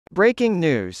Breaking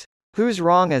news. Who's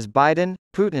wrong as Biden,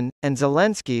 Putin, and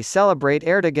Zelensky celebrate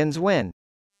Erdogan's win?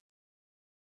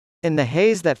 In the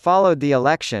haze that followed the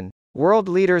election, world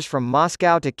leaders from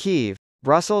Moscow to Kyiv,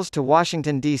 Brussels to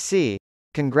Washington, D.C.,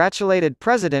 congratulated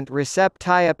President Recep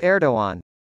Tayyip Erdogan.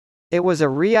 It was a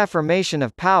reaffirmation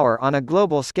of power on a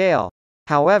global scale.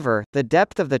 However, the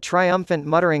depth of the triumphant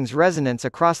mutterings' resonance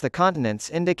across the continents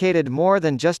indicated more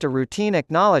than just a routine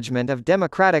acknowledgement of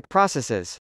democratic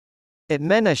processes. It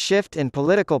meant a shift in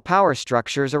political power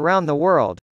structures around the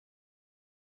world.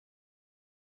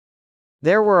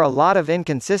 There were a lot of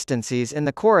inconsistencies in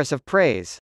the chorus of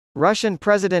praise. Russian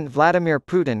President Vladimir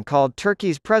Putin called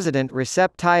Turkey's President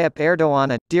Recep Tayyip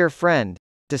Erdogan a dear friend,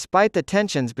 despite the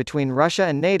tensions between Russia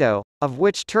and NATO, of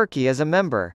which Turkey is a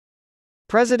member.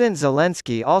 President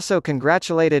Zelensky also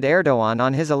congratulated Erdogan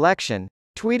on his election,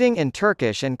 tweeting in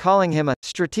Turkish and calling him a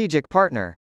strategic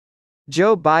partner.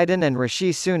 Joe Biden and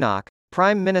Rishi Sunak,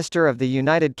 Prime Minister of the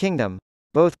United Kingdom,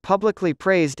 both publicly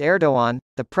praised Erdogan,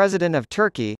 the President of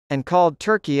Turkey, and called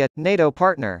Turkey a NATO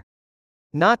partner.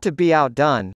 Not to be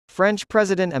outdone, French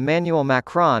President Emmanuel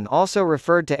Macron also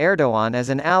referred to Erdogan as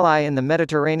an ally in the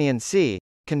Mediterranean Sea,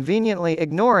 conveniently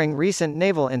ignoring recent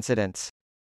naval incidents.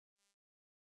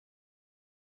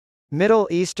 Middle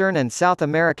Eastern and South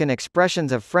American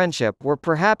expressions of friendship were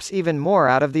perhaps even more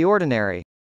out of the ordinary.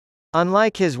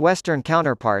 Unlike his Western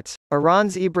counterparts,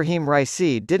 Iran's Ebrahim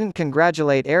Raisi didn't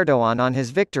congratulate Erdogan on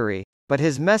his victory, but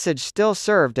his message still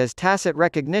served as tacit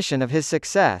recognition of his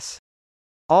success.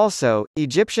 Also,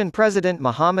 Egyptian President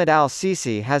Mohammed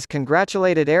al-Sisi has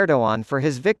congratulated Erdogan for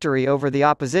his victory over the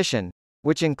opposition,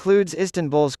 which includes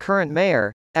Istanbul's current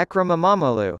mayor, Ekrem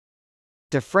İmamoğlu.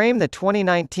 To frame the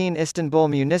 2019 Istanbul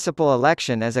municipal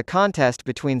election as a contest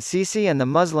between Sisi and the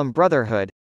Muslim Brotherhood,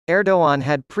 Erdogan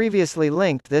had previously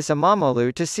linked this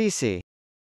İmamoğlu to Sisi.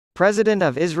 President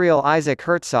of Israel Isaac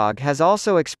Herzog has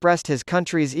also expressed his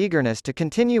country's eagerness to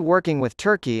continue working with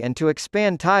Turkey and to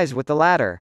expand ties with the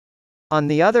latter. On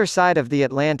the other side of the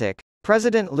Atlantic,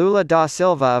 President Lula da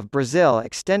Silva of Brazil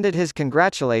extended his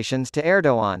congratulations to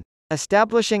Erdogan,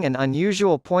 establishing an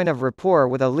unusual point of rapport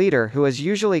with a leader who is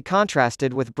usually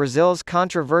contrasted with Brazil's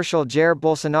controversial Jair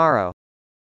Bolsonaro.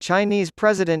 Chinese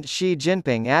President Xi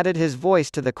Jinping added his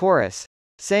voice to the chorus,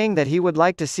 saying that he would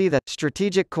like to see the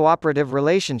strategic cooperative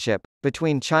relationship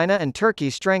between China and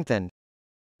Turkey strengthened.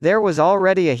 There was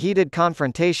already a heated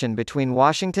confrontation between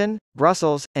Washington,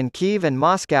 Brussels, and Kyiv and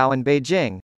Moscow and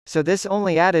Beijing, so this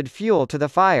only added fuel to the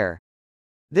fire.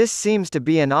 This seems to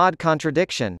be an odd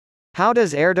contradiction. How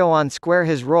does Erdogan square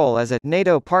his role as a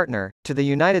NATO partner to the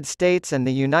United States and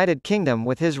the United Kingdom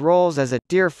with his roles as a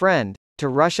dear friend to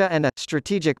Russia and a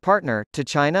strategic partner to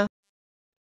China?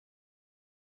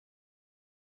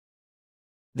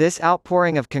 This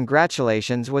outpouring of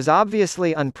congratulations was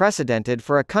obviously unprecedented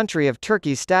for a country of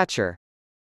Turkey's stature.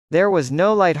 There was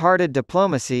no light-hearted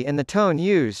diplomacy in the tone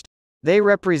used. They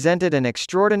represented an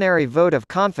extraordinary vote of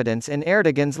confidence in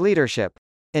Erdogan's leadership.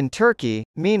 In Turkey,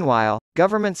 meanwhile,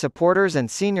 government supporters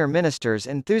and senior ministers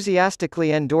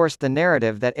enthusiastically endorsed the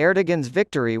narrative that Erdogan's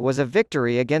victory was a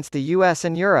victory against the US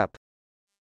and Europe.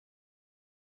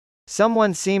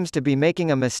 Someone seems to be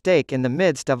making a mistake in the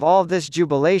midst of all this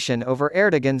jubilation over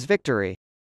Erdogan's victory.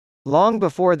 Long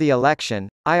before the election,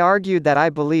 I argued that I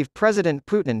believe President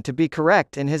Putin to be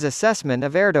correct in his assessment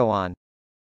of Erdogan.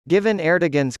 Given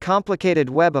Erdogan's complicated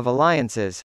web of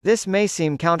alliances, this may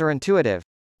seem counterintuitive.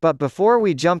 But before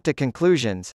we jump to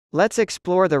conclusions, let's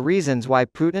explore the reasons why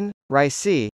Putin,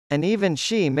 Raisi, and even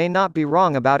Xi may not be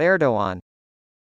wrong about Erdogan.